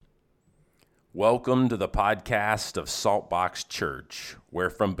Welcome to the podcast of Saltbox Church, where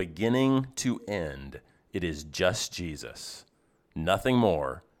from beginning to end, it is just Jesus, nothing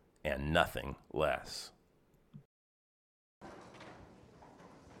more and nothing less.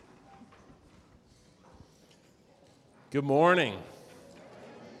 Good morning.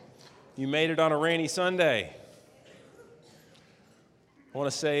 You made it on a rainy Sunday. I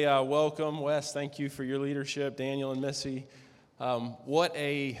want to say welcome, Wes. Thank you for your leadership, Daniel and Missy.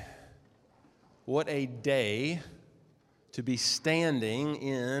 What a day to be standing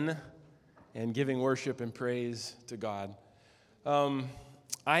in and giving worship and praise to God. I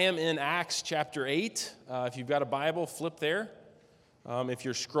am in Acts chapter 8. If you've got a Bible, flip there. If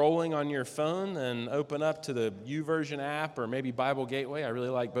you're scrolling on your phone, then open up to the YouVersion app or maybe Bible Gateway. I really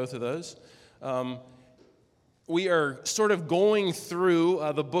like both of those. We are sort of going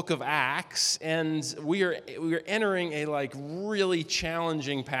through the book of Acts, and we are entering a really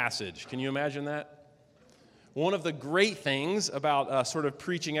challenging passage. Can you imagine that? One of the great things about sort of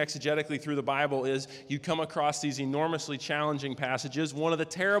preaching exegetically through the Bible is you come across these enormously challenging passages. One of the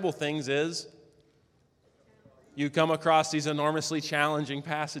terrible things is you come across these enormously challenging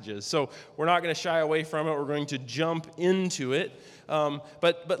passages. So we're not going to shy away from it. We're going to jump into it.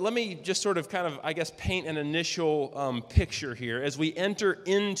 But let me just sort of paint an initial picture here. As we enter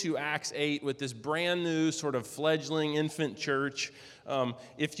into Acts 8 with this brand new sort of fledgling infant church,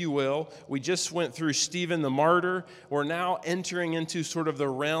 if you will. We just went through Stephen the martyr. We're now entering into sort of the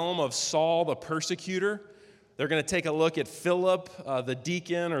realm of Saul the persecutor. They're going to take a look at Philip, the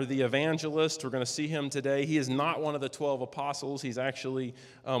deacon or the evangelist. We're going to see him today. He is not one of the 12 apostles. He's actually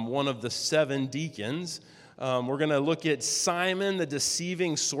one of the 7 deacons. We're going to look at Simon, the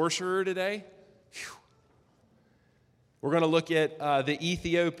deceiving sorcerer today. Whew. We're going to look at the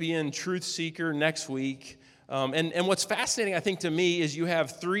Ethiopian truth seeker next week. And what's fascinating, I think, to me is you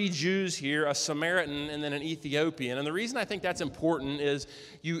have 3 Jews here, a Samaritan, and then an Ethiopian. And the reason I think that's important is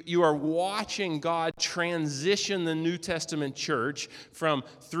you are watching God transition the New Testament church from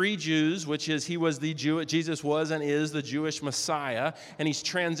 3 Jews, which is Jesus was and is the Jewish Messiah, and he's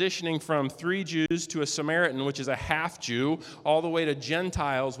transitioning from 3 Jews to a Samaritan, which is a half-Jew, all the way to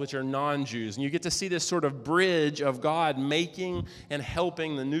Gentiles, which are non-Jews. And you get to see this sort of bridge of God making and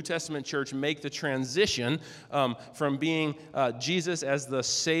helping the New Testament church make the transition from being Jesus as the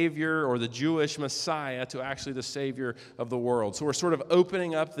Savior or the Jewish Messiah to actually the Savior of the world. So we're sort of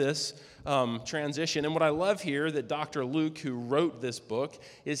opening up this transition. And what I love here that Dr. Luke, who wrote this book,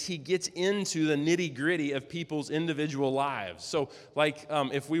 is he gets into the nitty-gritty of people's individual lives. So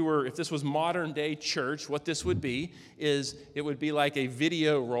if this was modern day church, what this would be is it would be like a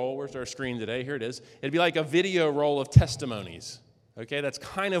video roll. Where's our screen today? Here it is. It'd be like a video roll of testimonies. Okay, that's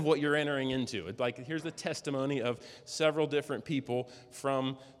kind of what you're entering into. It's like, here's the testimony of several different people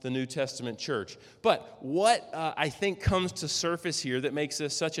from the New Testament church. But what I think comes to surface here that makes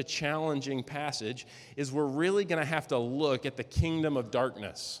this such a challenging passage is we're really going to have to look at the kingdom of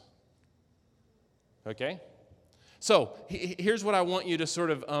darkness. Okay? So here's what I want you to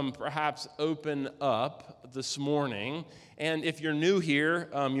sort of perhaps open up this morning. And if you're new here,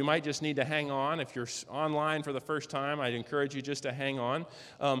 you might just need to hang on. If you're online for the first time, I'd encourage you just to hang on.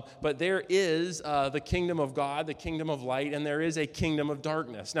 But there is the kingdom of God, the kingdom of light, and there is a kingdom of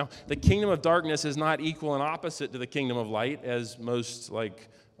darkness. Now, the kingdom of darkness is not equal and opposite to the kingdom of light, as most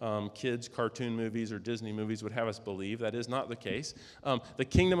kids' cartoon movies or Disney movies would have us believe. That is not the case. The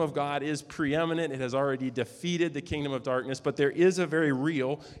kingdom of God is preeminent. It has already defeated the kingdom of darkness, but there is a very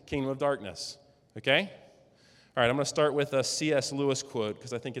real kingdom of darkness. Okay? All right, I'm going to start with a C.S. Lewis quote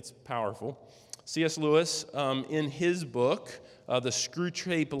because I think it's powerful. C.S. Lewis, in his book, The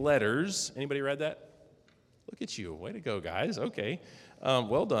Screwtape Letters, anybody read that? Look at you. Way to go, guys. Okay.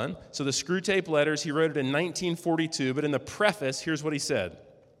 Well done. So The Screwtape Letters, he wrote it in 1942, but in the preface, here's what he said.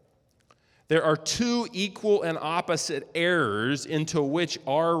 There are 2 equal and opposite errors into which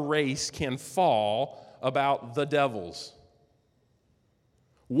our race can fall about the devils.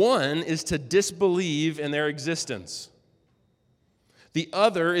 One is to disbelieve in their existence. The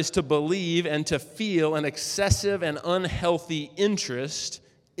other is to believe and to feel an excessive and unhealthy interest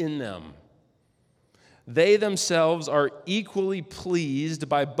in them. They themselves are equally pleased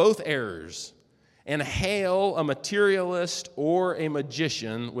by both errors and hail a materialist or a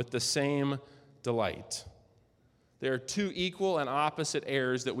magician with the same delight. There are 2 equal and opposite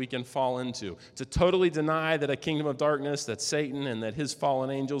errors that we can fall into. To totally deny that a kingdom of darkness, that Satan and that his fallen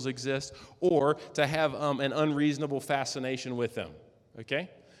angels exist, or to have an unreasonable fascination with them. Okay?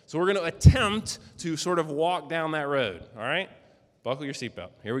 So we're going to attempt to sort of walk down that road. All right? Buckle your seatbelt.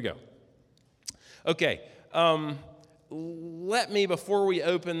 Here we go. Okay. let me, before we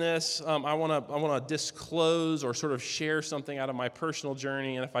open this, I want to disclose or sort of share something out of my personal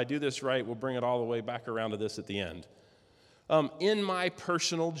journey, and if I do this right, we'll bring it all the way back around to this at the end. In my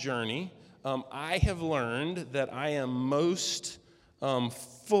personal journey, I have learned that I am most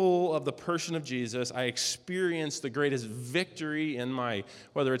full of the person of Jesus. I experience the greatest victory in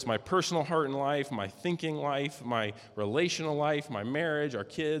whether it's my personal heart and life, my thinking life, my relational life, my marriage, our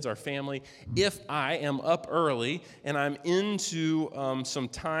kids, our family, if I am up early and I'm into some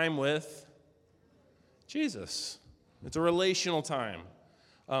time with Jesus. It's a relational time.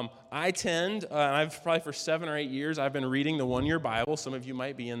 I tend, I've probably for 7 or 8 years, I've been reading the one-year Bible. Some of you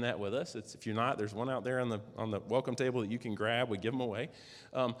might be in that with us. If you're not, there's one out there on the welcome table that you can grab. We give them away.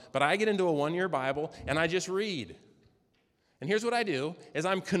 But I get into a one-year Bible, and I just read. And here's what I do, is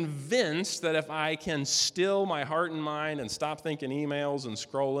I'm convinced that if I can still my heart and mind and stop thinking emails and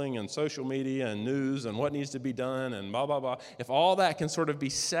scrolling and social media and news and what needs to be done and blah, blah, blah, if all that can sort of be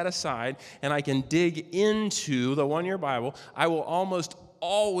set aside and I can dig into the one-year Bible, I will almost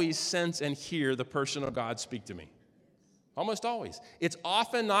always sense and hear the person of God speak to me. Almost always. It's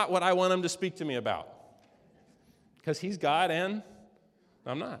often not what I want him to speak to me about, because he's God and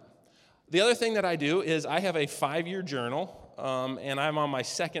I'm not. The other thing that I do is I have a 5-year journal, and I'm on my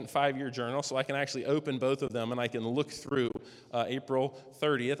second 5-year journal, so I can actually open both of them, and I can look through April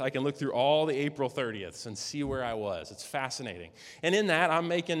 30th. I can look through all the April 30ths and see where I was. It's fascinating. And in that, I'm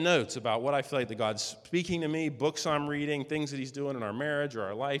making notes about what I feel like that God's speaking to me, books I'm reading, things that he's doing in our marriage or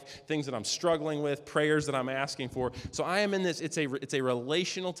our life, things that I'm struggling with, prayers that I'm asking for. So I am in this, it's a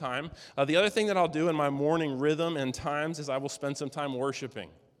relational time. The other thing that I'll do in my morning rhythm and times is I will spend some time worshiping.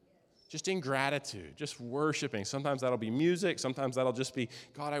 Just in gratitude, just worshiping. Sometimes that'll be music. Sometimes that'll just be,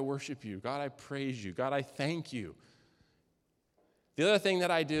 God, I worship you. God, I praise you. God, I thank you. The other thing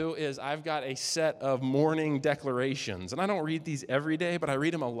that I do is I've got a set of morning declarations. And I don't read these every day, but I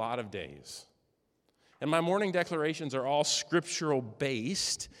read them a lot of days. And my morning declarations are all scriptural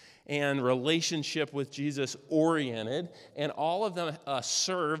based and relationship with Jesus oriented. And all of them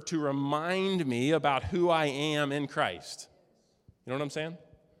serve to remind me about who I am in Christ. You know what I'm saying?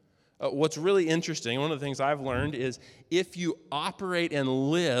 What's really interesting, one of the things I've learned is if you operate and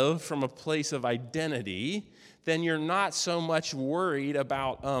live from a place of identity, then you're not so much worried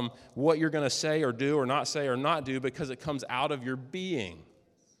about what you're going to say or do or not do because it comes out of your being.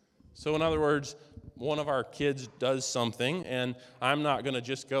 So in other words, one of our kids does something, and I'm not going to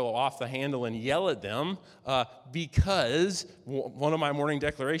just go off the handle and yell at them because one of my morning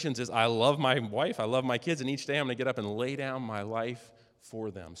declarations is I love my wife, I love my kids, and each day I'm going to get up and lay down my life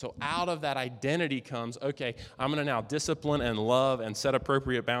for them. So out of that identity comes, okay, I'm going to now discipline and love and set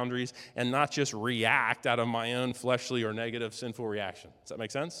appropriate boundaries and not just react out of my own fleshly or negative sinful reaction. Does that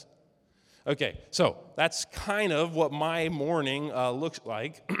make sense? Okay, so that's kind of what my morning looks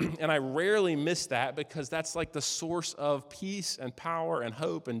like, and I rarely miss that because that's like the source of peace and power and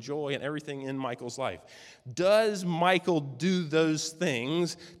hope and joy and everything in Michael's life. Does Michael do those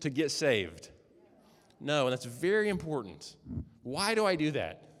things to get saved? No, and that's very important. Why do I do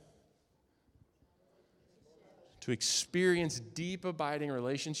that? To experience deep, abiding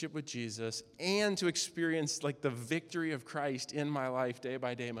relationship with Jesus and to experience like the victory of Christ in my life day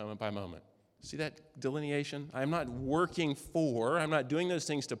by day, moment by moment. See that delineation? I'm not doing those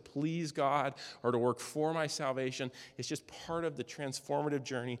things to please God or to work for my salvation. It's just part of the transformative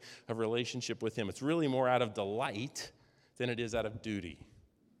journey of relationship with him. It's really more out of delight than it is out of duty.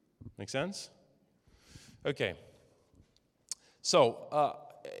 Make sense? Okay, so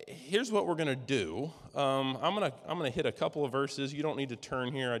here's what we're going to do. I'm going to hit a couple of verses. You don't need to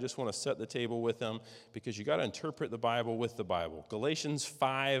turn here. I just want to set the table with them because you got to interpret the Bible with the Bible. Galatians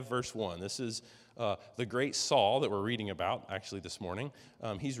 5, verse 1. This is the great Saul that we're reading about, actually, this morning.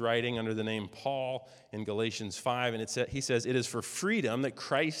 He's writing under the name Paul in Galatians 5, and he says, "It is for freedom that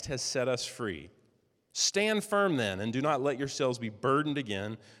Christ has set us free. Stand firm then, and do not let yourselves be burdened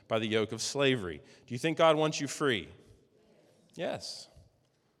again by the yoke of slavery." Do you think God wants you free? Yes.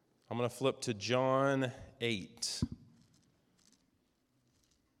 I'm going to flip to John 8.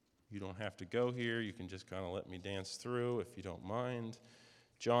 You don't have to go here. You can just kind of let me dance through if you don't mind.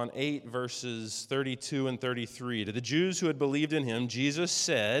 John 8, verses 32 and 33. To the Jews who had believed in him, Jesus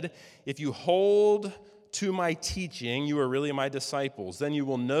said, "If you hold to my teaching, you are really my disciples. Then you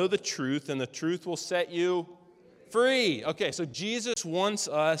will know the truth, and the truth will set you free." Okay, so Jesus wants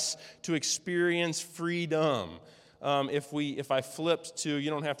us to experience freedom. If I flipped to, you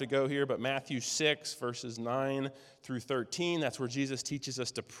don't have to go here, but Matthew 6, verses 9 through 13, that's where Jesus teaches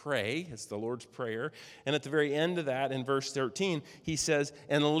us to pray. It's the Lord's Prayer. And at the very end of that, in verse 13, he says,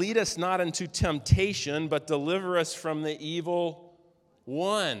 "And lead us not into temptation, but deliver us from the evil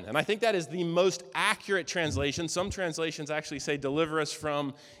one." And I think that is the most accurate translation. Some translations actually say deliver us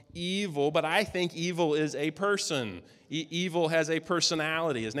from evil, but I think evil is a person. Evil has a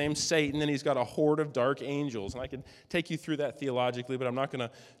personality. His name's Satan, and he's got a horde of dark angels. And I could take you through that theologically, but I'm not going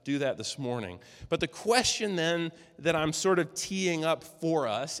to do that this morning. But the question then that I'm sort of teeing up for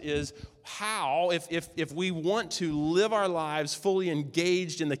us is how, if we want to live our lives fully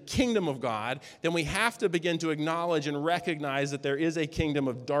engaged in the kingdom of God, then we have to begin to acknowledge and recognize that there is a kingdom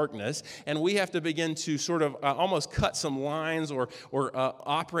of darkness, and we have to begin to sort of almost cut some lines or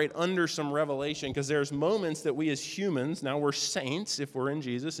operate under some revelation, because there's moments that we as humans, now we're saints if we're in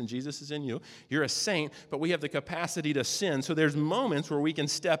Jesus and Jesus is in you, you're a saint, but we have the capacity to sin. So there's moments where we can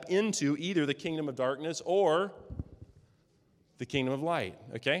step into either the kingdom of darkness or the kingdom of light,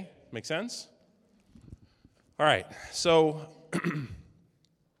 okay? Make sense? All right, so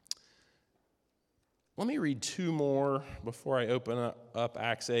let me read two more before I open up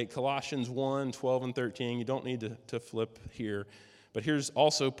Acts 8. Colossians 1, 12 and 13. You don't need to flip here. But here's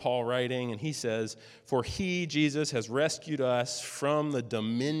also Paul writing, and he says, "For he, Jesus, has rescued us from the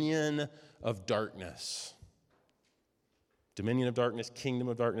dominion of darkness." Dominion of darkness, kingdom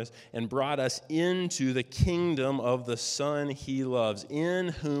of darkness, and brought us into the kingdom of the Son he loves, in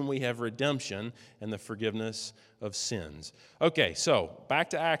whom we have redemption and the forgiveness of sins. Okay, so back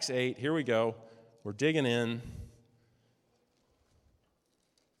to Acts 8. Here we go. We're digging in.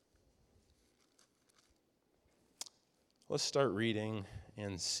 Let's start reading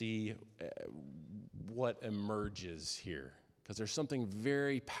and see what emerges here. Because there's something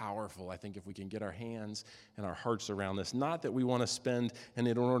very powerful, I think, if we can get our hands and our hearts around this. Not that we want to spend an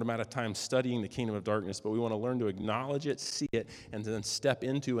inordinate amount of time studying the kingdom of darkness, but we want to learn to acknowledge it, see it, and then step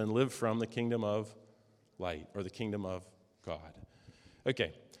into and live from the kingdom of light, or the kingdom of God.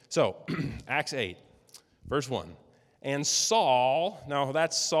 Okay, so Acts 8, verse 1. And Saul, now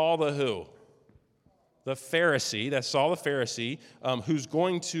that's Saul the who? The Pharisee, that's Saul the Pharisee, who's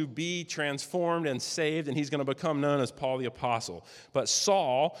going to be transformed and saved, and he's going to become known as Paul the Apostle. But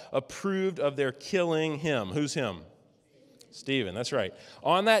Saul approved of their killing him. Who's him? Stephen, that's right.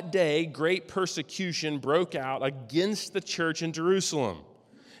 On that day, great persecution broke out against the church in Jerusalem,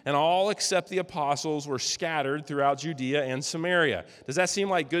 and all except the apostles were scattered throughout Judea and Samaria. Does that seem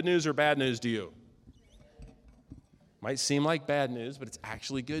like good news or bad news to you? Might seem like bad news, but it's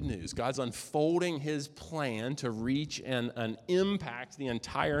actually good news. God's unfolding his plan to reach and impact the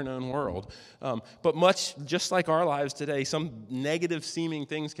entire known world. But much just like our lives today, some negative seeming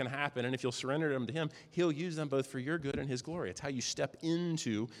things can happen, and if you'll surrender them to him, he'll use them both for your good and his glory. It's how you step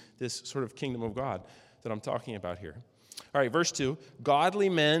into this sort of kingdom of God that I'm talking about here. All right, verse 2. Godly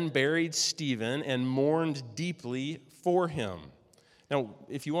men buried Stephen and mourned deeply for him. Now,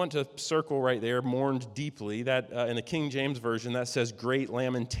 if you want to circle right there, mourned deeply, that in the King James Version, that says great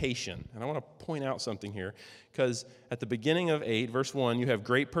lamentation. And I want to point out something here, because at the beginning of 8, verse 1, you have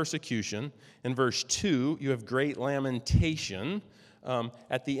great persecution. In verse 2, you have great lamentation.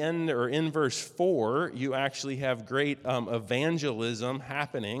 At the end, or in verse 4, you actually have great evangelism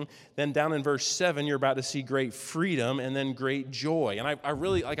happening. Then down in verse 7, you're about to see great freedom and then great joy. And I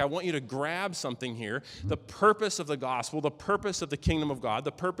really, I want you to grab something here. The purpose of the gospel, the purpose of the kingdom of God,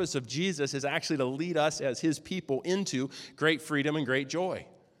 the purpose of Jesus is actually to lead us as his people into great freedom and great joy.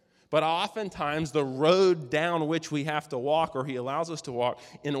 But oftentimes, the road down which we have to walk, or he allows us to walk,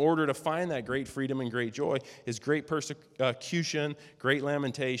 in order to find that great freedom and great joy, is great persecution, great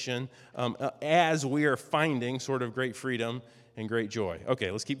lamentation, as we are finding sort of great freedom and great joy.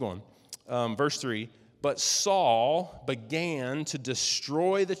 Okay, let's keep going. Verse 3, but Saul began to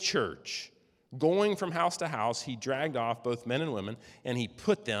destroy the church. Going from house to house, he dragged off both men and women, and he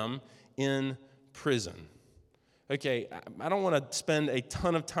put them in prison. Okay, I don't want to spend a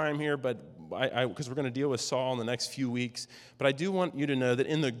ton of time here, but because we're going to deal with Saul in the next few weeks, but I do want you to know that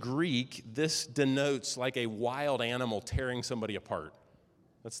in the Greek, this denotes like a wild animal tearing somebody apart.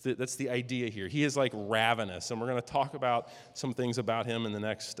 That's the idea here. He is like ravenous, and we're going to talk about some things about him in the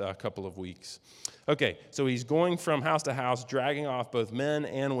next couple of weeks. Okay, so he's going from house to house, dragging off both men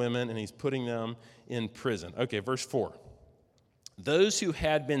and women, and he's putting them in prison. Okay, verse 4. Those who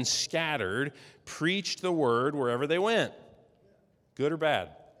had been scattered preached the word wherever they went. Good or bad?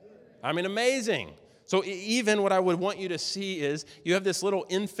 I mean, amazing. So even what I would want you to see is you have this little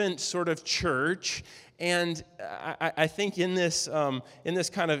infant sort of church, and I think in this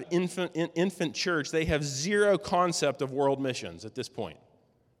kind of infant church, they have zero concept of world missions at this point,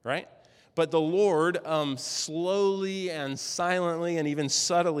 right? But the Lord slowly and silently and even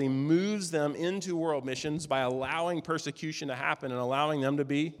subtly moves them into world missions by allowing persecution to happen and allowing them to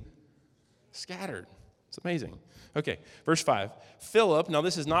be scattered. It's amazing. Okay, verse 5. Philip, now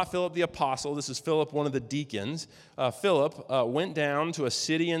this is not Philip the apostle, this is Philip, one of the deacons. Philip went down to a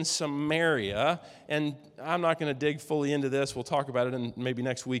city in Samaria, and I'm not going to dig fully into this. We'll talk about it in maybe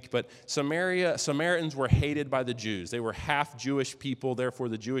next week, but Samaritans were hated by the Jews. They were half Jewish people, therefore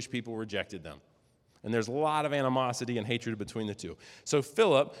the Jewish people rejected them. And there's a lot of animosity and hatred between the two. So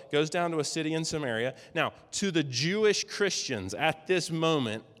Philip goes down to a city in Samaria. Now, to the Jewish Christians at this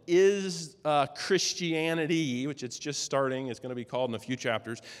moment, is Christianity, which it's just starting, it's going to be called in a few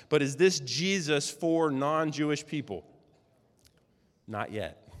chapters, but is this Jesus for non-Jewish people? Not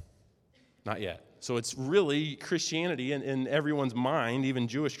yet. Not yet. So it's really Christianity in everyone's mind, even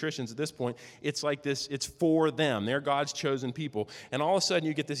Jewish Christians at this point. It's like this, it's for them. They're God's chosen people. And all of a sudden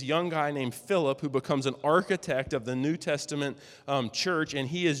you get this young guy named Philip who becomes an architect of the New Testament church, and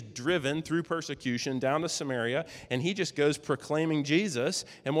he is driven through persecution down to Samaria, and he just goes proclaiming Jesus.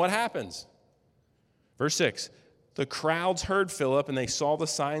 And what happens? Verse 6. The crowds heard Philip, and they saw the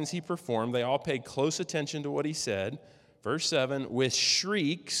signs he performed. They all paid close attention to what he said. Verse 7. With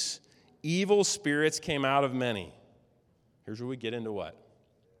shrieks, evil spirits came out of many. Here's where we get into what?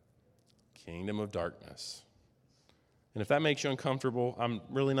 Kingdom of darkness. And if that makes you uncomfortable, I'm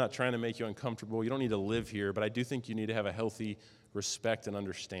really not trying to make you uncomfortable. You don't need to live here, but I do think you need to have a healthy respect and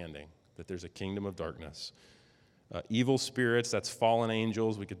understanding that there's a kingdom of darkness. Evil spirits, that's fallen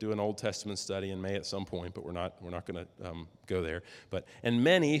angels. We could do an Old Testament study in May at some point, but we're not going to go there. And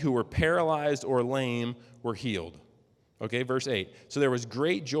many who were paralyzed or lame were healed. Okay, verse 8. So there was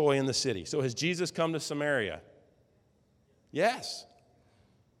great joy in the city. So has Jesus come to Samaria? Yes.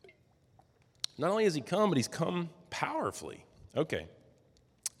 Not only has he come, but he's come powerfully. Okay.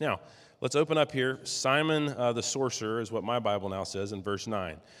 Now, let's open up here. Simon the sorcerer is what my Bible now says in verse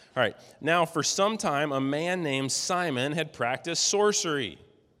 9. All right. Now, for some time, a man named Simon had practiced sorcery.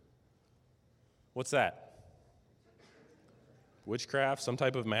 What's that? Witchcraft, some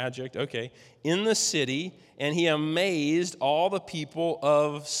type of magic, okay, in the city, and he amazed all the people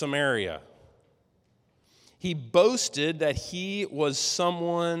of Samaria. He boasted that he was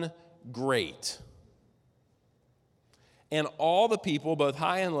someone great. And all the people, both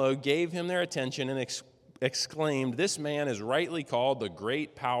high and low, gave him their attention and exclaimed, "This man is rightly called the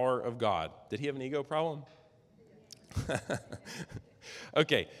great power of God." Did he have an ego problem?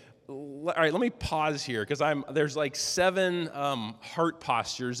 Okay. All right, let me pause here because there's like 7 heart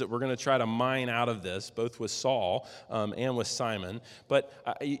postures that we're going to try to mine out of this, both with Saul and with Simon. But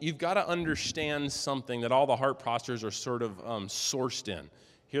you've got to understand something, that all the heart postures are sort of sourced in.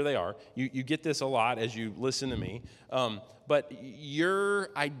 Here they are. You get this a lot as you listen to me. But your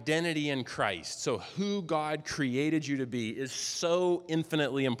identity in Christ, so who God created you to be, is so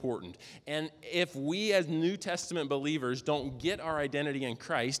infinitely important. And if we as New Testament believers don't get our identity in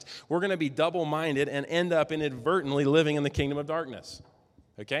Christ, we're going to be double-minded and end up inadvertently living in the kingdom of darkness.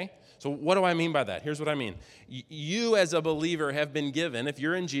 Okay? So what do I mean by that? Here's what I mean. You as a believer have been given, if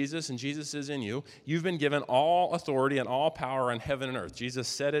you're in Jesus and Jesus is in you, you've been given all authority and all power on heaven and earth. Jesus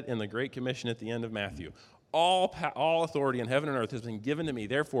said it in the Great Commission at the end of Matthew. All authority in heaven and earth has been given to me.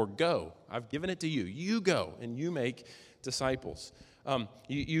 Therefore, go. I've given it to you. You go and you make disciples. To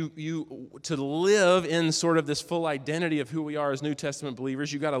live in sort of this full identity of who we are as New Testament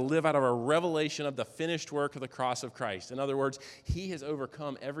believers, you've got to live out of a revelation of the finished work of the cross of Christ. In other words, he has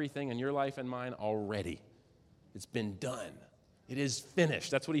overcome everything in your life and mine already. It's been done. It is finished.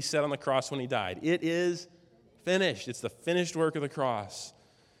 That's what he said on the cross when he died. It is finished. It's the finished work of the cross.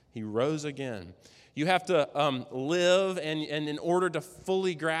 He rose again. You have to live, and in order to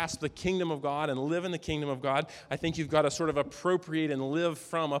fully grasp the kingdom of God and live in the kingdom of God, I think you've got to sort of appropriate and live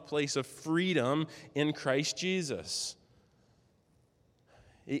from a place of freedom in Christ Jesus.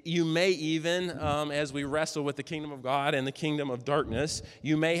 You may even, as we wrestle with the kingdom of God and the kingdom of darkness,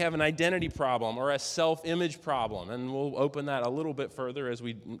 you may have an identity problem or a self-image problem. And we'll open that a little bit further as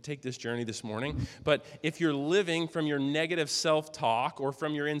we take this journey this morning. But if you're living from your negative self-talk or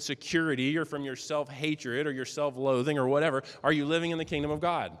from your insecurity or from your self-hatred or your self-loathing or whatever, are you living in the kingdom of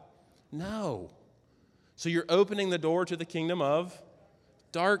God? No. So you're opening the door to the kingdom of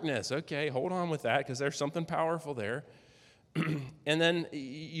darkness. Okay, hold on with that because there's something powerful there. And then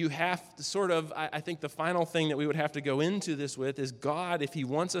you have to sort of, I think the final thing that we would have to go into this with is God, if he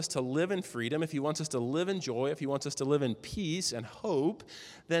wants us to live in freedom, if he wants us to live in joy, if he wants us to live in peace and hope,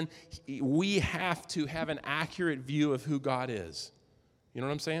 then we have to have an accurate view of who God is. You know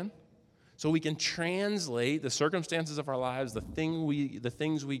what I'm saying? So we can translate the circumstances of our lives, the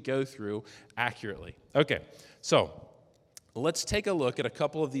things we go through accurately. Okay, so let's take a look at a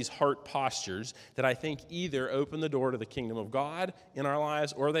couple of these heart postures that I think either open the door to the kingdom of God in our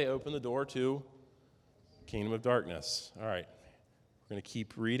lives or they open the door to kingdom of darkness. All right, we're going to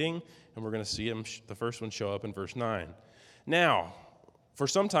keep reading, and we're going to see the first one show up in verse 9. Now, for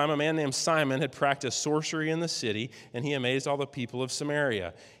some time, a man named Simon had practiced sorcery in the city, and he amazed all the people of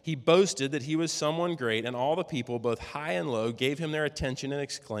Samaria. He boasted that he was someone great, and all the people, both high and low, gave him their attention and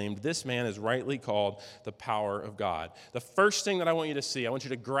exclaimed, "This man is rightly called the power of God." The first thing that I want you to see, I want you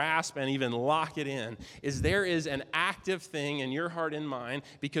to grasp and even lock it in, is there is an active thing in your heart and mind,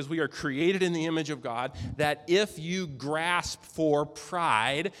 because we are created in the image of God, that if you grasp for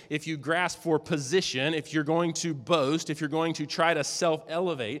pride, if you grasp for position, if you're going to boast, if you're going to try to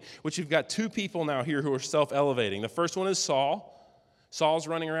self-elevate, which you've got two people now here who are self-elevating. The first one is Saul. Saul's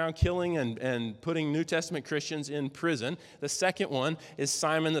running around killing and putting New Testament Christians in prison. The second one is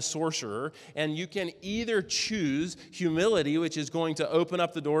Simon the sorcerer. And you can either choose humility, which is going to open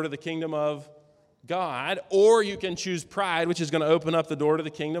up the door to the kingdom of God, or you can choose pride, which is going to open up the door to the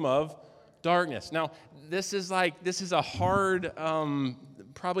kingdom of darkness. Now, this is a hard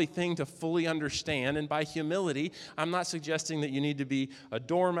probably thing to fully understand. And by humility, I'm not suggesting that you need to be a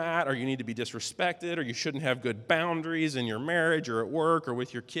doormat or you need to be disrespected or you shouldn't have good boundaries in your marriage or at work or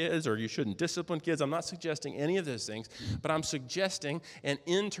with your kids or you shouldn't discipline kids. I'm not suggesting any of those things, but I'm suggesting an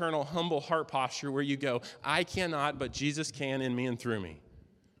internal humble heart posture where you go, I cannot, but Jesus can in me and through me.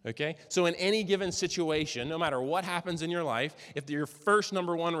 Okay? So in any given situation, no matter what happens in your life, if your first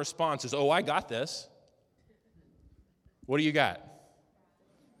number one response is, oh, I got this, what do you got?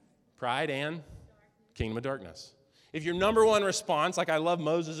 Pride and kingdom of darkness. If your number one response, like I love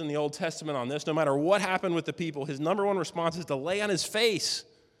Moses in the Old Testament on this, no matter what happened with the people, his number one response is to lay on his face.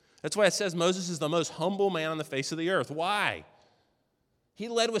 That's why it says Moses is the most humble man on the face of the earth. Why? He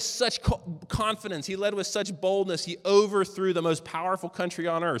led with such confidence. He led with such boldness. He overthrew the most powerful country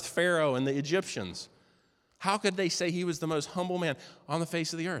on earth, Pharaoh and the Egyptians. How could they say he was the most humble man on the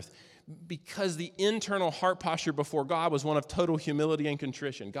face of the earth? Because the internal heart posture before God was one of total humility and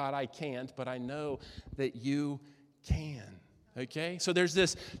contrition. God, I can't, but I know that you can. Okay? So there's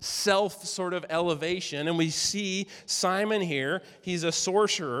this self sort of elevation, and we see Simon here. He's a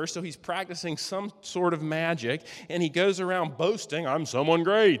sorcerer, so he's practicing some sort of magic, and he goes around boasting, I'm someone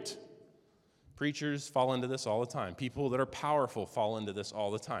great. Preachers fall into this all the time. People that are powerful fall into this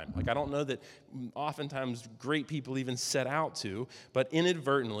all the time. Like, I don't know that oftentimes great people even set out to, but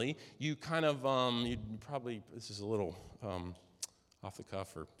inadvertently, you kind of, you probably, this is a little off the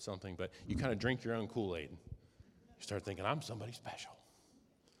cuff or something, but you kind of drink your own Kool-Aid. You start thinking, I'm somebody special.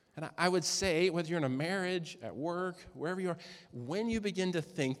 And I would say, whether you're in a marriage, at work, wherever you are, when you begin to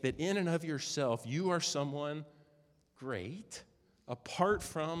think that in and of yourself, you are someone great, apart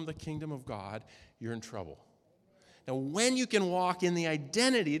from the kingdom of God, you're in trouble. Now, when you can walk in the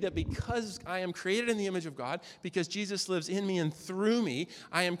identity that because I am created in the image of God, because Jesus lives in me and through me,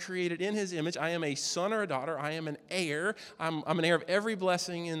 I am created in his image, I am a son or a daughter, I am an heir, I'm an heir of every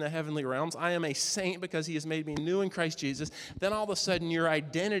blessing in the heavenly realms, I am a saint because he has made me new in Christ Jesus, then all of a sudden your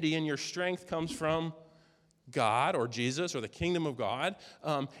identity and your strength comes from God or Jesus or the kingdom of God,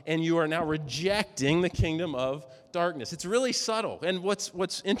 and you are now rejecting the kingdom of darkness. It's really subtle. And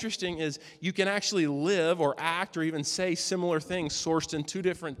what's interesting is you can actually live or act or even say similar things sourced in two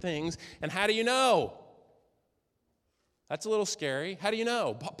different things. And how do you know? That's a little scary. How do you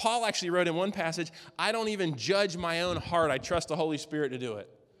know? Paul actually wrote in one passage, I don't even judge my own heart. I trust the Holy Spirit to do it.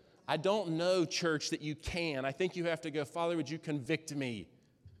 I don't know, church, that you can. I think you have to go, Father, would you convict me?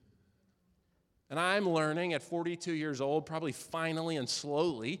 And I'm learning at 42 years old, probably finally and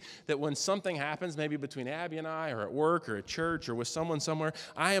slowly, that when something happens, maybe between Abby and I, or at work, or at church, or with someone somewhere,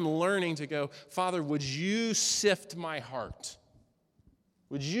 I am learning to go, Father, would you sift my heart?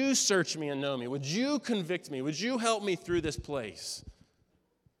 Would you search me and know me? Would you convict me? Would you help me through this place?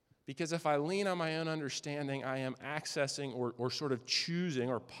 Because if I lean on my own understanding, I am accessing or sort of choosing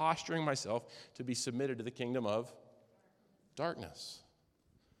or posturing myself to be submitted to the kingdom of darkness.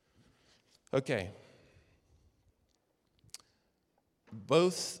 Okay.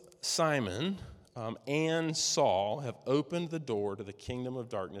 Both Simon and Saul have opened the door to the kingdom of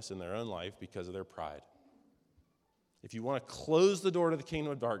darkness in their own life because of their pride. If you want to close the door to the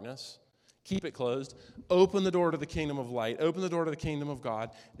kingdom of darkness, Keep it closed. Open the door to the kingdom of light. Open the door to the kingdom of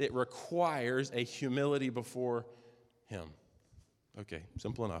God. It requires a humility before him. Okay,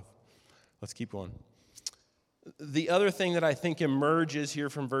 simple enough. Let's keep going. The other thing that I think emerges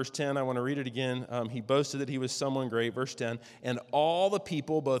here from verse 10, I want to read it again. He boasted that he was someone great. Verse 10, and all the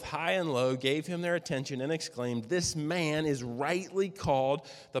people, both high and low, gave him their attention and exclaimed, this man is rightly called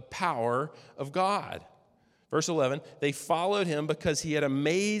the power of God. Verse 11, they followed him because he had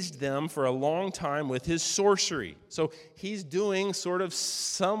amazed them for a long time with his sorcery. So he's doing sort of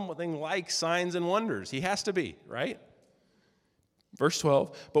something like signs and wonders. He has to be, right? Verse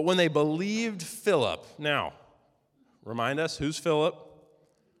 12, but when they believed Philip, now, remind us, who's Philip?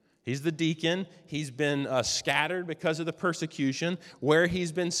 He's the deacon. He's been scattered because of the persecution. Where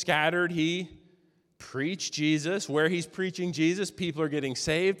he's been scattered, he preached Jesus. Where he's preaching Jesus, people are getting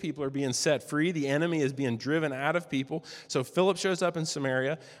saved. People are being set free. The enemy is being driven out of people. So Philip shows up in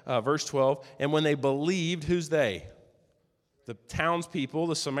Samaria, verse 12. And when they believed, who's they? The townspeople,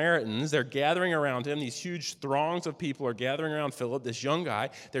 the Samaritans, they're gathering around him. These huge throngs of people are gathering around Philip, this young guy.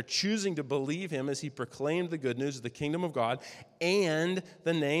 They're choosing to believe him as he proclaimed the good news of the kingdom of God and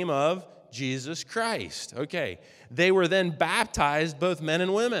the name of Jesus Christ. Okay, they were then baptized, both men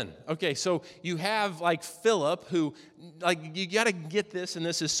and women. Okay, so you have like Philip who, like, you got to get this, and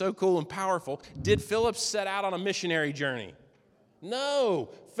this is so cool and powerful. Did Philip set out on a missionary journey? No,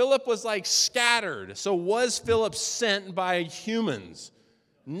 Philip was like scattered. So was Philip sent by humans?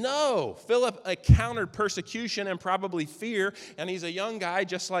 No, Philip encountered persecution and probably fear, and he's a young guy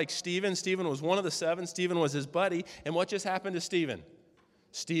just like Stephen. Stephen was one of the seven. Stephen was his buddy, and what just happened to Stephen?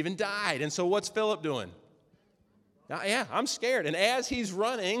 Stephen died, and so what's Philip doing? Yeah, I'm scared. And as he's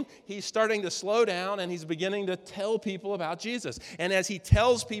running, he's starting to slow down, and he's beginning to tell people about Jesus. And as he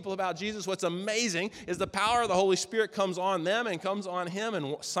tells people about Jesus, what's amazing is the power of the Holy Spirit comes on them and comes on him,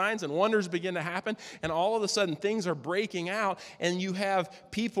 and signs and wonders begin to happen. And all of a sudden, things are breaking out, and you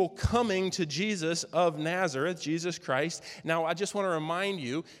have people coming to Jesus of Nazareth, Jesus Christ. Now, I just want to remind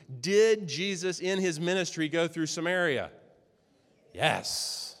you, did Jesus in his ministry go through Samaria?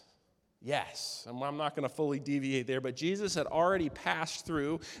 Yes. Yes, I'm not going to fully deviate there, but Jesus had already passed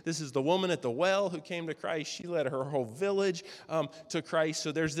through. This is the woman at the well who came to Christ. She led her whole village to Christ.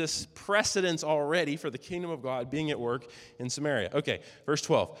 So there's this precedence already for the kingdom of God being at work in Samaria. Okay, verse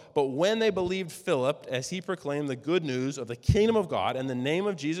 12. But when they believed Philip as he proclaimed the good news of the kingdom of God and the name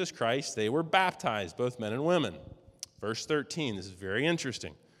of Jesus Christ, they were baptized, both men and women. Verse 13, this is very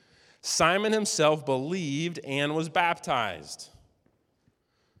interesting. Simon himself believed and was baptized.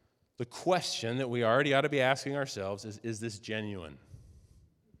 The question that we already ought to be asking ourselves is this genuine?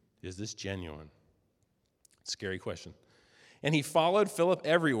 Is this genuine? Scary question. And he followed Philip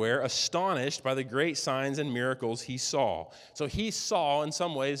everywhere, astonished by the great signs and miracles he saw. So he saw, in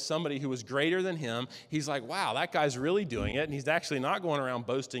some ways, somebody who was greater than him. He's like, wow, that guy's really doing it. And he's actually not going around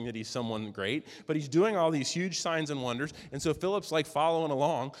boasting that he's someone great, but he's doing all these huge signs and wonders. And so Philip's like following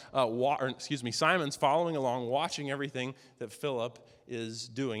along, Simon's following along, watching everything that Philip is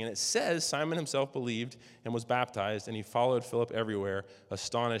doing. And it says Simon himself believed and was baptized, and he followed Philip everywhere,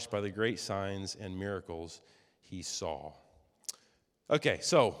 astonished by the great signs and miracles he saw. Okay,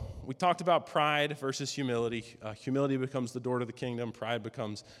 so we talked about pride versus humility. Humility becomes the door to the kingdom. Pride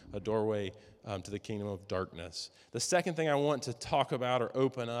becomes a doorway to the kingdom of darkness. The second thing I want to talk about or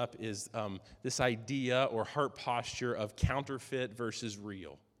open up is this idea or heart posture of counterfeit versus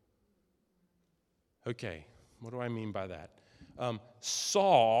real. Okay, what do I mean by that?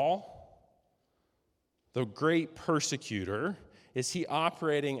 Saul, the great persecutor, is he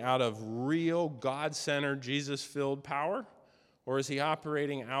operating out of real God-centered, Jesus-filled power? Or is he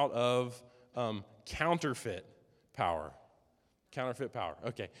operating out of counterfeit power? Counterfeit power.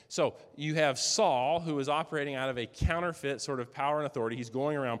 Okay, so you have Saul, who is operating out of a counterfeit sort of power and authority. He's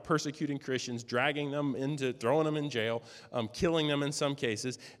going around persecuting Christians, dragging them into, throwing them in jail, killing them in some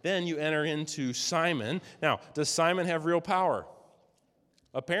cases. Then you enter into Simon. Now, does Simon have real power?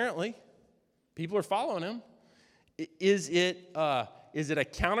 Apparently. People are following him. Is it a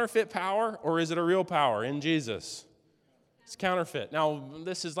counterfeit power, or is it a real power in Jesus? It's counterfeit. Now,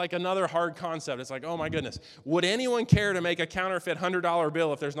 this is like another hard concept. It's like, oh my goodness. Would anyone care to make a counterfeit $100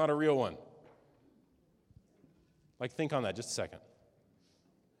 bill if there's not a real one? Like, think on that just a second.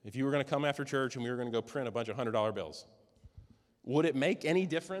 If you were going to come after church and we were going to go print a bunch of $100 bills, would it make any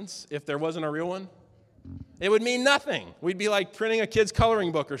difference if there wasn't a real one? It would mean nothing. We'd be like printing a kid's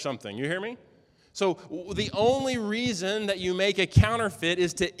coloring book or something. You hear me? So the only reason that you make a counterfeit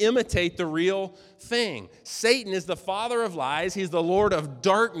is to imitate the real thing. Satan is the father of lies. He's the lord of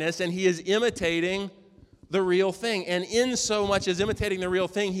darkness, and he is imitating the real thing. And in so much as imitating the real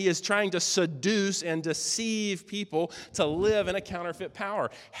thing, he is trying to seduce and deceive people to live in a counterfeit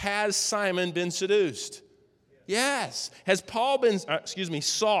power. Has Simon been seduced? Yes. Has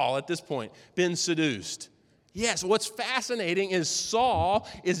Saul at this point been seduced? Yes. What's fascinating is Saul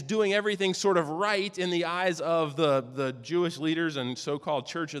is doing everything sort of right in the eyes of the Jewish leaders and so-called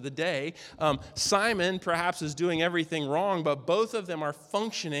church of the day. Simon perhaps is doing everything wrong, but both of them are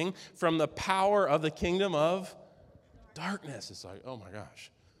functioning from the power of the kingdom of darkness. It's like, oh my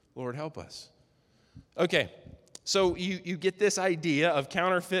gosh, Lord help us. Okay. So you get this idea of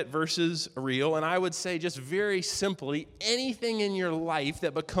counterfeit versus real, and I would say just very simply, anything in your life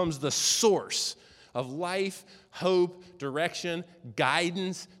that becomes the source of life, hope, direction,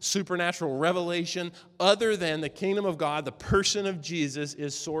 guidance, supernatural revelation, other than the kingdom of God, the person of Jesus,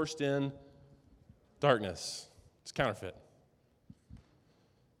 is sourced in darkness. It's counterfeit.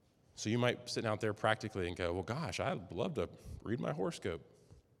 So you might sit out there practically and go, well, gosh, I'd love to read my horoscope.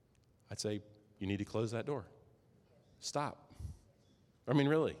 I'd say, you need to close that door. Stop. I mean,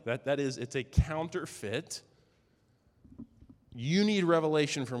 really, it's a counterfeit. You need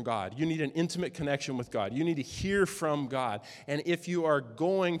revelation from God. You need an intimate connection with God. You need to hear from God. And if you are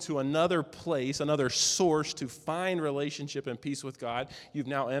going to another place, another source to find relationship and peace with God, you've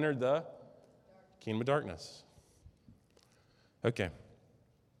now entered the kingdom of darkness. Okay.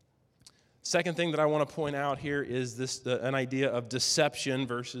 Second thing that I want to point out here is an idea of deception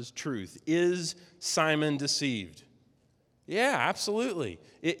versus truth. Is Simon deceived? Yeah, absolutely.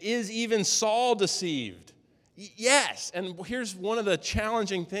 Is even Saul deceived? Yes. And here's one of the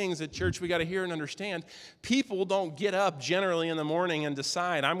challenging things at church we got to hear and understand. People don't get up generally in the morning and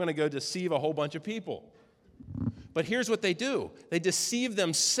decide, I'm going to go deceive a whole bunch of people. But here's what they do. They deceive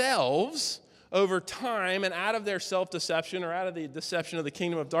themselves over time, and out of their self-deception or out of the deception of the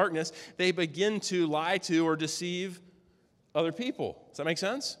kingdom of darkness, they begin to lie to or deceive other people. Does that make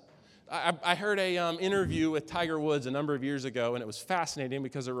sense? I heard a interview with Tiger Woods a number of years ago, and it was fascinating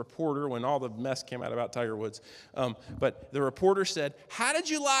because a reporter, when all the mess came out about Tiger Woods, but the reporter said, how did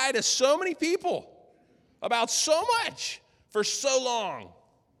you lie to so many people about so much for so long?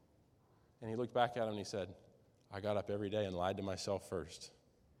 And he looked back at him and he said, I got up every day and lied to myself first.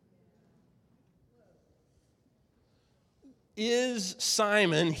 Is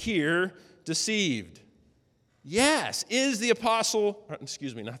Simon here deceived? Yes. Is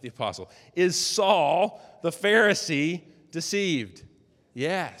Saul, the Pharisee, deceived?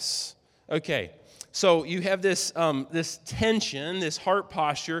 Yes. Okay. So you have this tension, this heart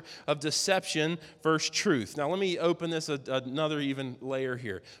posture of deception versus truth. Now let me open this another even layer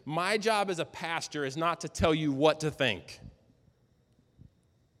here. My job as a pastor is not to tell you what to think.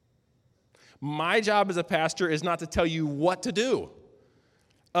 My job as a pastor is not to tell you what to do.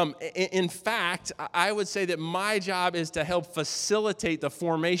 In fact, I would say that my job is to help facilitate the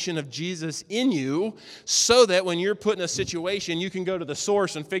formation of Jesus in you so that when you're put in a situation, you can go to the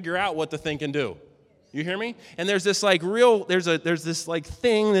source and figure out what to think and do. You hear me? And there's this there's this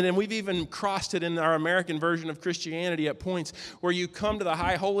thing that, and we've even crossed it in our American version of Christianity at points where you come to the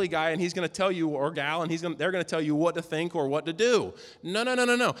high holy guy and he's going to tell you, or gal, and they're going to tell you what to think or what to do.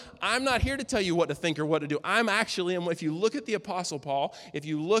 No. I'm not here to tell you what to think or what to do. I'm actually, and if you look at the Apostle Paul, if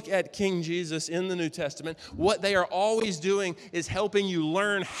you look at King Jesus in the New Testament, what they are always doing is helping you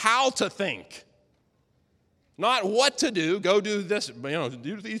learn how to think. Not what to do, go do this,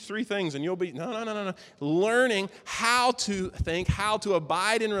 do these three things and you'll be, no. Learning how to think, how to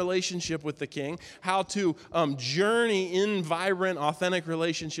abide in relationship with the King, how to journey in vibrant, authentic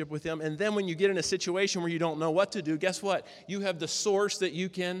relationship with Him. And then when you get in a situation where you don't know what to do, guess what? You have the source that you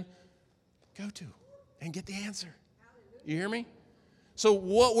can go to and get the answer. You hear me? So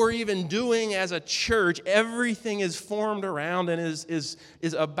what we're even doing as a church, everything is formed around and is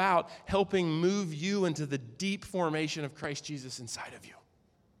about helping move you into the deep formation of Christ Jesus inside of you.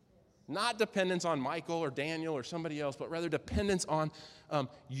 Not dependence on Michael or Daniel or somebody else, but rather dependence on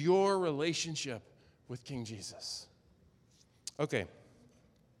your relationship with King Jesus. Okay.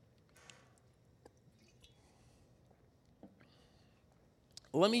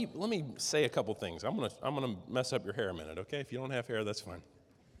 Let me say a couple things. I'm gonna mess up your hair a minute, okay? If you don't have hair, that's fine.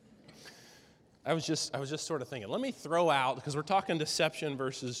 I was just sort of thinking. Let me throw out, because we're talking deception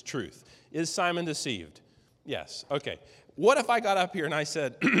versus truth. Is Simon deceived? Yes. Okay. What if I got up here and I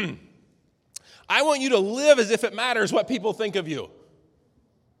said, I want you to live as if it matters what people think of you?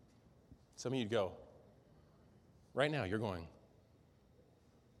 Some of you'd go. Right now, you're going.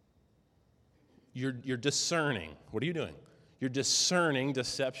 You're discerning. What are you doing? You're discerning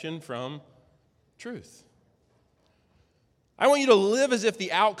deception from truth. I want you to live as if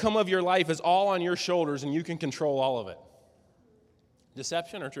the outcome of your life is all on your shoulders and you can control all of it.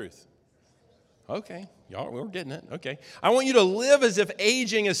 Deception or truth? Okay, y'all, we're getting it. Okay. I want you to live as if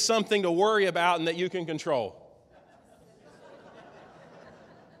aging is something to worry about and that you can control.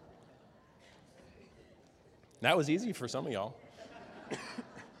 That was easy for some of y'all.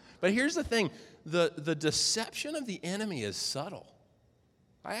 But here's the thing. The deception of the enemy is subtle.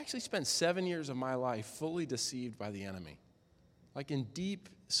 I actually spent 7 years of my life fully deceived by the enemy, like in deep,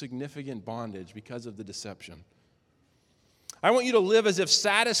 significant bondage because of the deception. I want you to live as if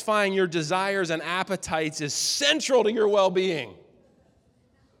satisfying your desires and appetites is central to your well-being.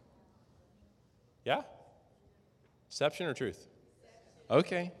 Yeah? Deception or truth?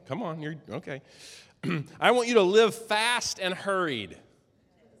 Okay, come on, you're okay. I want you to live fast and hurried.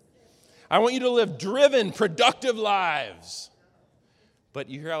 I want you to live driven, productive lives. But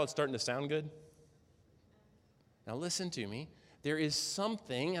you hear how it's starting to sound good? Now listen to me. There is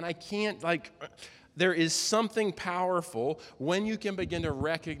something, and there is something powerful when you can begin to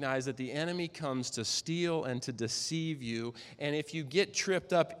recognize that the enemy comes to steal and to deceive you. And if you get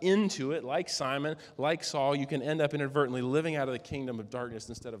tripped up into it, like Simon, like Saul, you can end up inadvertently living out of the kingdom of darkness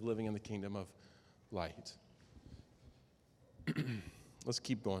instead of living in the kingdom of light. Let's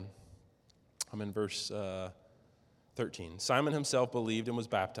keep going. I'm in verse 13. Simon himself believed and was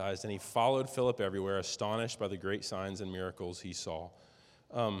baptized, and he followed Philip everywhere, astonished by the great signs and miracles he saw.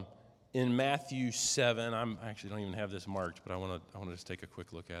 In Matthew 7, I actually don't even have this marked, but I want to just take a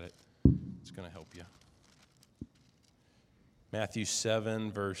quick look at it. It's going to help you. Matthew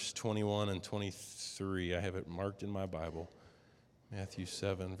 7, verse 21 and 23. I have it marked in my Bible. Matthew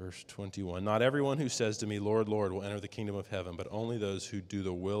 7, verse 21. Not everyone who says to me, Lord, Lord, will enter the kingdom of heaven, but only those who do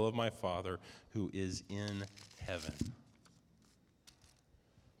the will of my Father who is in heaven.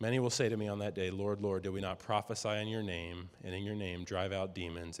 Many will say to me on that day, Lord, Lord, did we not prophesy in your name, and in your name drive out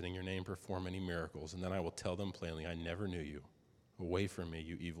demons, and in your name perform many miracles? And then I will tell them plainly, I never knew you. Away from me,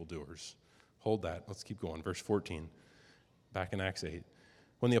 you evildoers. Hold that. Let's keep going. Verse 14, back in Acts 8.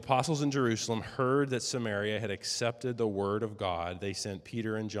 When the apostles in Jerusalem heard that Samaria had accepted the word of God, they sent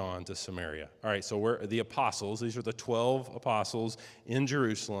Peter and John to Samaria. All right, so we're the apostles. These are the 12 apostles in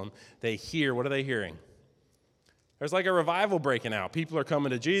Jerusalem. They hear, what are they hearing? There's like a revival breaking out. People are coming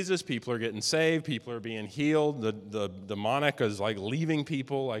to Jesus. People are getting saved. People are being healed. The demonic is like leaving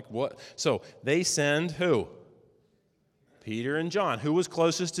people. Like what? So they send who? Peter and John. Who was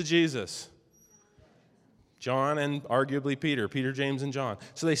closest to Jesus? John and arguably Peter, James, and John.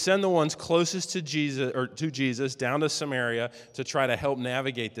 So they send the ones closest to Jesus down to Samaria to try to help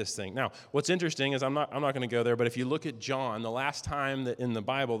navigate this thing. Now, what's interesting is I'm not going to go there, but if you look at John, the last time that in the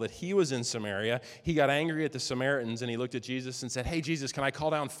Bible that he was in Samaria, he got angry at the Samaritans and he looked at Jesus and said, "Hey, Jesus, can I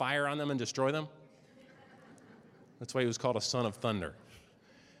call down fire on them and destroy them?" That's why he was called a son of thunder.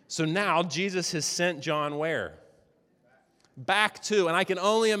 So now Jesus has sent John where? Back to, and I can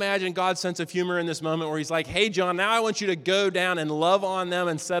only imagine God's sense of humor in this moment where he's like, hey, John, now I want you to go down and love on them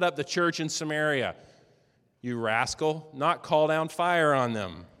and set up the church in Samaria. You rascal, not call down fire on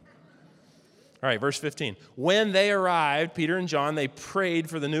them. All right, verse 15. When they arrived, Peter and John, they prayed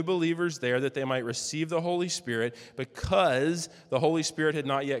for the new believers there that they might receive the Holy Spirit because the Holy Spirit had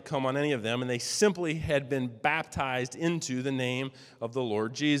not yet come on any of them, and they simply had been baptized into the name of the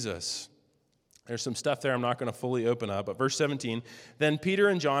Lord Jesus. There's some stuff there I'm not going to fully open up, but verse 17, then Peter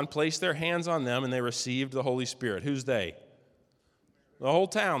and John placed their hands on them and they received the Holy Spirit. Who's they? The whole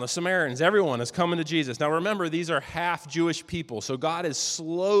town, the Samaritans, everyone is coming to Jesus. Now remember, these are half Jewish people, so God is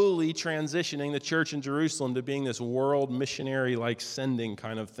slowly transitioning the church in Jerusalem to being this world missionary-like sending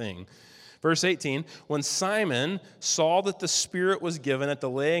kind of thing. Verse 18, when Simon saw that the Spirit was given at the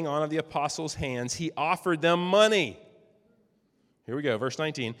laying on of the apostles' hands, he offered them money. Here we go, verse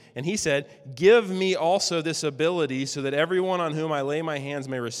 19. And he said, give me also this ability so that everyone on whom I lay my hands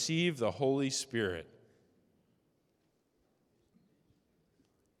may receive the Holy Spirit.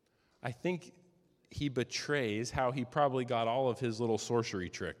 I think he betrays how he probably got all of his little sorcery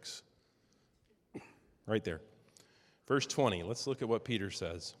tricks. Right there. Verse 20, let's look at what Peter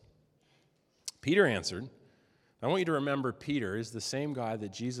says. Peter answered, I want you to remember Peter is the same guy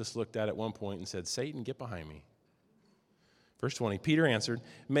that Jesus looked at one point and said, Satan, get behind me. Verse 20, Peter answered,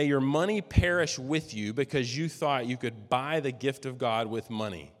 may your money perish with you because you thought you could buy the gift of God with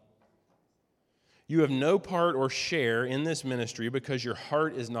money. You have no part or share in this ministry because your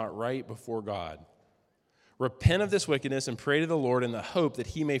heart is not right before God. Repent of this wickedness and pray to the Lord in the hope that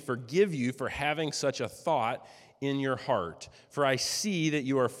he may forgive you for having such a thought in your heart. For I see that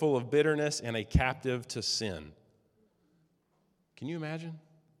you are full of bitterness and a captive to sin. Can you imagine?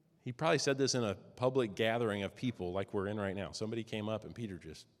 He probably said this in a public gathering of people like we're in right now. Somebody came up and Peter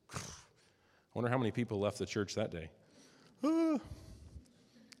just, I wonder how many people left the church that day.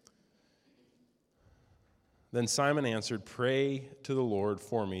 Then Simon answered, "Pray to the Lord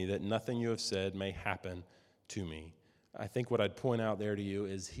for me that nothing you have said may happen to me." I think what I'd point out there to you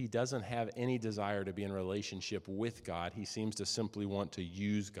is he doesn't have any desire to be in relationship with God. He seems to simply want to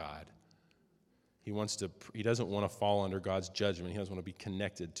use God. He doesn't want to fall under God's judgment. He doesn't want to be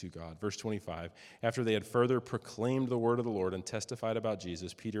connected to God. Verse 25, after they had further proclaimed the word of the Lord and testified about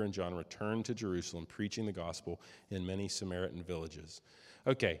Jesus, Peter and John returned to Jerusalem, preaching the gospel in many Samaritan villages.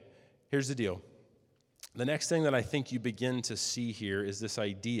 Okay, here's the deal. The next thing that I think you begin to see here is this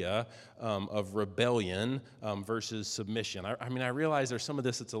idea of rebellion versus submission. I realize there's some of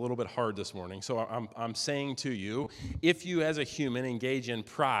this that's a little bit hard this morning. So I'm saying to you, if you as a human engage in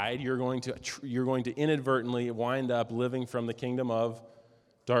pride, you're going to inadvertently wind up living from the kingdom of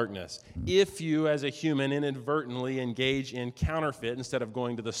darkness. If you as a human inadvertently engage in counterfeit instead of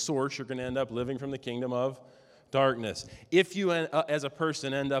going to the source, you're going to end up living from the kingdom of darkness. If you as a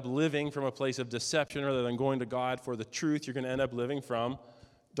person end up living from a place of deception rather than going to God for the truth, you're going to end up living from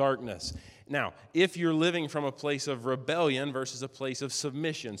darkness. Now, if you're living from a place of rebellion versus a place of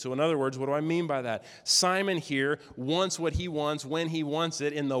submission. So in other words, what do I mean by that? Simon here wants what he wants when he wants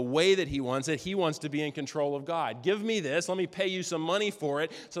it in the way that he wants it. He wants to be in control of God. Give me this. Let me pay you some money for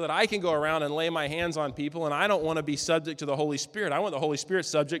it so that I can go around and lay my hands on people, and I don't want to be subject to the Holy Spirit. I want the Holy Spirit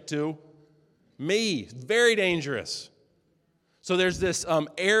subject to me. Very dangerous. So there's this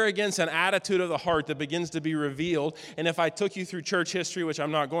arrogance and attitude of the heart that begins to be revealed. And if I took you through church history, which I'm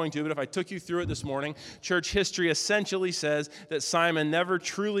not going to, but if I took you through it this morning, church history essentially says that Simon never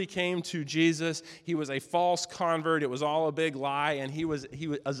truly came to Jesus. He was a false convert. It was all a big lie. And he was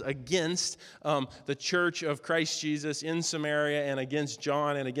against the church of Christ Jesus in Samaria and against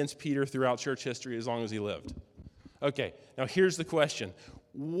John and against Peter throughout church history as long as he lived. Okay, now here's the question.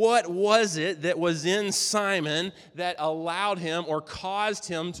 What was it that was in Simon that allowed him or caused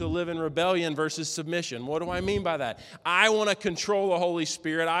him to live in rebellion versus submission? What do I mean by that? I want to control the Holy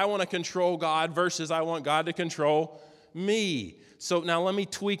Spirit. I want to control God versus I want God to control me. So now let me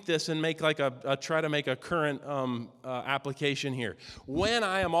tweak this and make try to make a current application here. When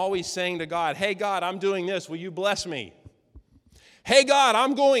I am always saying to God, "Hey God, I'm doing this. Will you bless me? Hey God,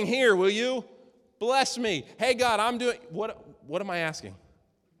 I'm going here. Will you bless me? Hey God, I'm doing..." What am I asking?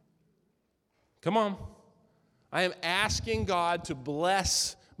 Come on. I am asking God to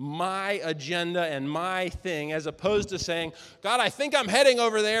bless my agenda and my thing as opposed to saying, "God, I think I'm heading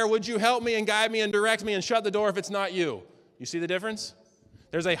over there. Would you help me and guide me and direct me and shut the door if it's not you?" You see the difference?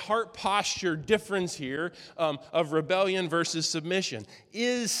 There's a heart posture difference here of rebellion versus submission.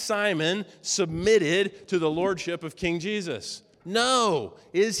 Is Simon submitted to the lordship of King Jesus? No.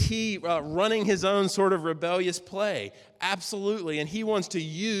 Is he running his own sort of rebellious play? Absolutely. And he wants to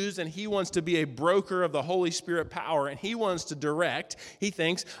use and he wants to be a broker of the Holy Spirit power, and he wants to direct. He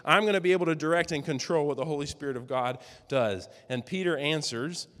thinks, "I'm going to be able to direct and control what the Holy Spirit of God does." And Peter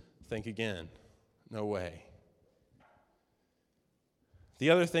answers, "Think again. No way." The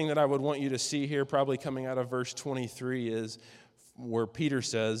other thing that I would want you to see here, probably coming out of verse 23, is where Peter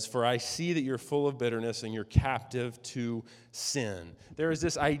says, "For I see that you're full of bitterness and you're captive to sin." There is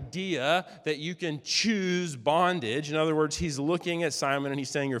this idea that you can choose bondage. In other words, he's looking at Simon and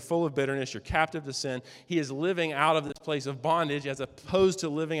he's saying, "You're full of bitterness, you're captive to sin." He is living out of this place of bondage as opposed to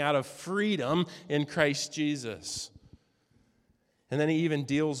living out of freedom in Christ Jesus. And then he even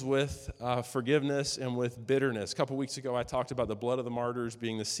deals with forgiveness and with bitterness. A couple weeks ago, I talked about the blood of the martyrs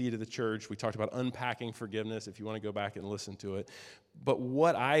being the seed of the church. We talked about unpacking forgiveness, if you want to go back and listen to it. But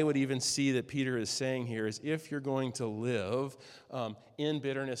what I would even see that Peter is saying here is if you're going to live in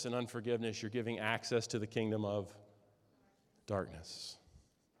bitterness and unforgiveness, you're giving access to the kingdom of darkness.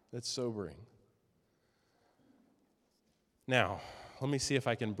 That's sobering. Now, let me see if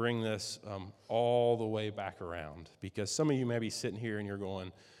I can bring this all the way back around, because some of you may be sitting here and you're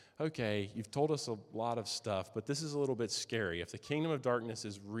going, "Okay, you've told us a lot of stuff, but this is a little bit scary. If the kingdom of darkness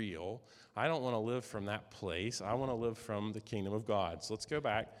is real, I don't want to live from that place. I want to live from the kingdom of God." So let's go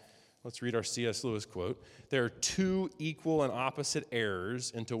back. Let's read our C.S. Lewis quote. "There are two equal and opposite errors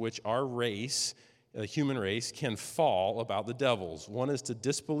into which our race, the human race, can fall about the devils. One is to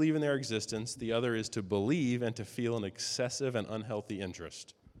disbelieve in their existence. The other is to believe and to feel an excessive and unhealthy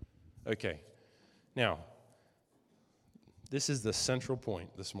interest." Okay, now, this is the central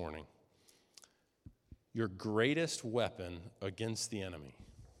point this morning. Your greatest weapon against the enemy,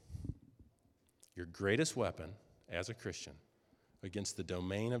 your greatest weapon as a Christian against the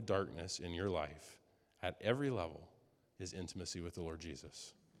domain of darkness in your life at every level is intimacy with the Lord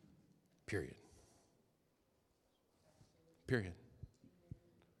Jesus. Period. Period.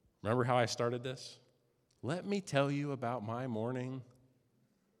 Remember how I started this? Let me tell you about my morning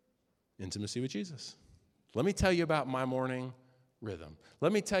intimacy with Jesus. Let me tell you about my morning rhythm.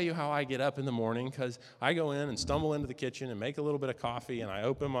 Let me tell you how I get up in the morning, because I go in and stumble into the kitchen and make a little bit of coffee, and I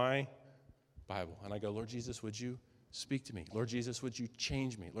open my Bible and I go, Lord Jesus, would you speak to me? Lord Jesus, would you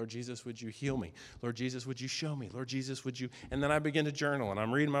change me? Lord Jesus, would you heal me? Lord Jesus, would you show me? Lord Jesus, would you? And then I begin to journal, and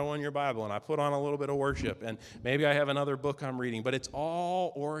I'm reading my one-year Bible, and I put on a little bit of worship, and maybe I have another book I'm reading, but it's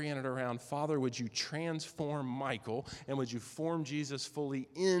all oriented around, Father, would you transform Michael, and would you form Jesus fully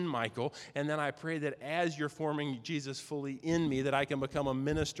in Michael? And then I pray that as you're forming Jesus fully in me, that I can become a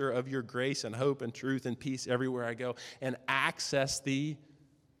minister of your grace and hope and truth and peace everywhere I go and access the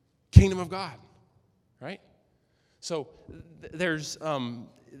kingdom of God, right? So there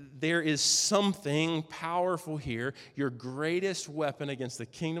is something powerful here. Your greatest weapon against the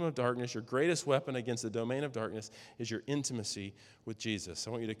kingdom of darkness, your greatest weapon against the domain of darkness is your intimacy with Jesus.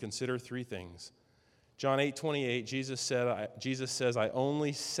 I want you to consider three things. John 8:28, Jesus says, I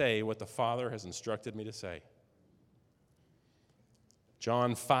only say what the Father has instructed me to say.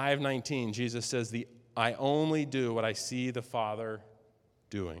 John 5:19, Jesus says, I only do what I see the Father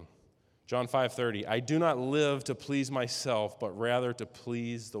doing. John 5:30, I do not live to please myself, but rather to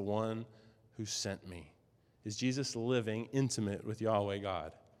please the one who sent me. Is Jesus living intimate with Yahweh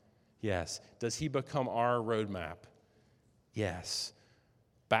God? Yes. Does he become our roadmap? Yes.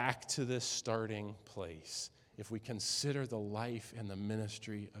 Back to this starting place. If we consider the life and the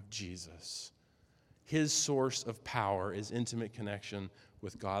ministry of Jesus, his source of power is intimate connection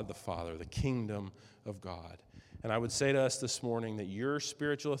with God the Father, the kingdom of God. And I would say to us this morning that your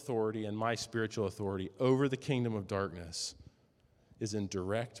spiritual authority and my spiritual authority over the kingdom of darkness is in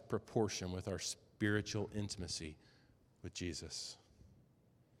direct proportion with our spiritual intimacy with Jesus.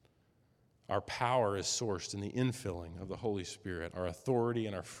 Our power is sourced in the infilling of the Holy Spirit. Our authority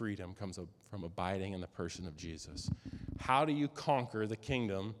and our freedom comes from abiding in the person of Jesus. How do you conquer the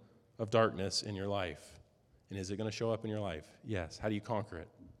kingdom of darkness in your life? And is it going to show up in your life? Yes. How do you conquer it?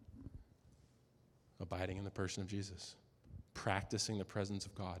 Abiding in the person of Jesus, practicing the presence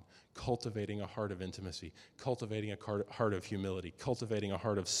of God, cultivating a heart of intimacy, cultivating a heart of humility, cultivating a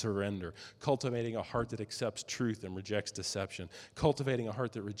heart of surrender, cultivating a heart that accepts truth and rejects deception, cultivating a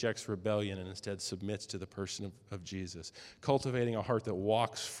heart that rejects rebellion and instead submits to the person of Jesus, cultivating a heart that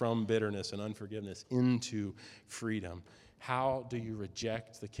walks from bitterness and unforgiveness into freedom. How do you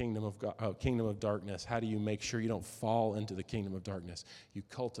reject the kingdom of God, kingdom of darkness? How do you make sure you don't fall into the kingdom of darkness? You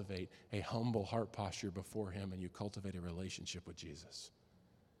cultivate a humble heart posture before him, and you cultivate a relationship with Jesus.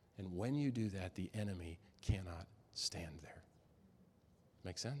 And when you do that, the enemy cannot stand there.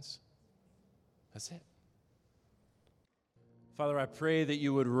 Make sense? That's it. Father, I pray that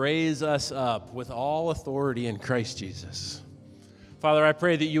you would raise us up with all authority in Christ Jesus. Father, I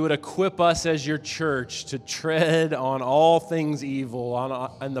pray that you would equip us as your church to tread on all things evil,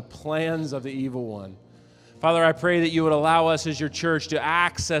 on the plans of the evil one. Father, I pray that you would allow us as your church to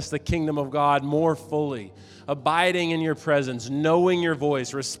access the kingdom of God more fully, abiding in your presence, knowing your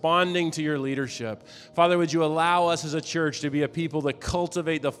voice, responding to your leadership. Father, would you allow us as a church to be a people that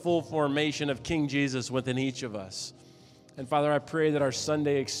cultivate the full formation of King Jesus within each of us. And Father, I pray that our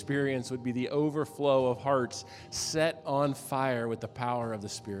Sunday experience would be the overflow of hearts set on fire with the power of the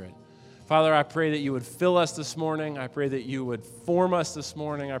Spirit. Father, I pray that you would fill us this morning. I pray that you would form us this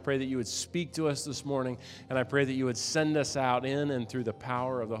morning. I pray that you would speak to us this morning. And I pray that you would send us out in and through the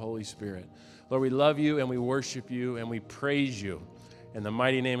power of the Holy Spirit. Lord, we love you and we worship you and we praise you. In the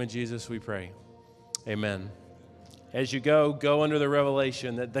mighty name of Jesus, we pray. Amen. As you go under the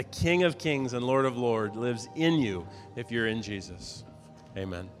revelation that the King of Kings and Lord of Lords lives in you if you're in Jesus.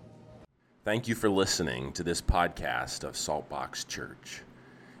 Amen. Thank you for listening to this podcast of Saltbox Church.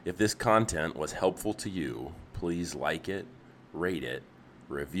 If this content was helpful to you, please like it, rate it,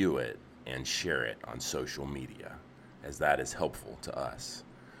 review it, and share it on social media, as that is helpful to us.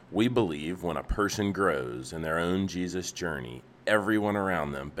 We believe when a person grows in their own Jesus journey, everyone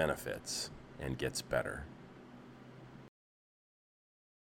around them benefits and gets better.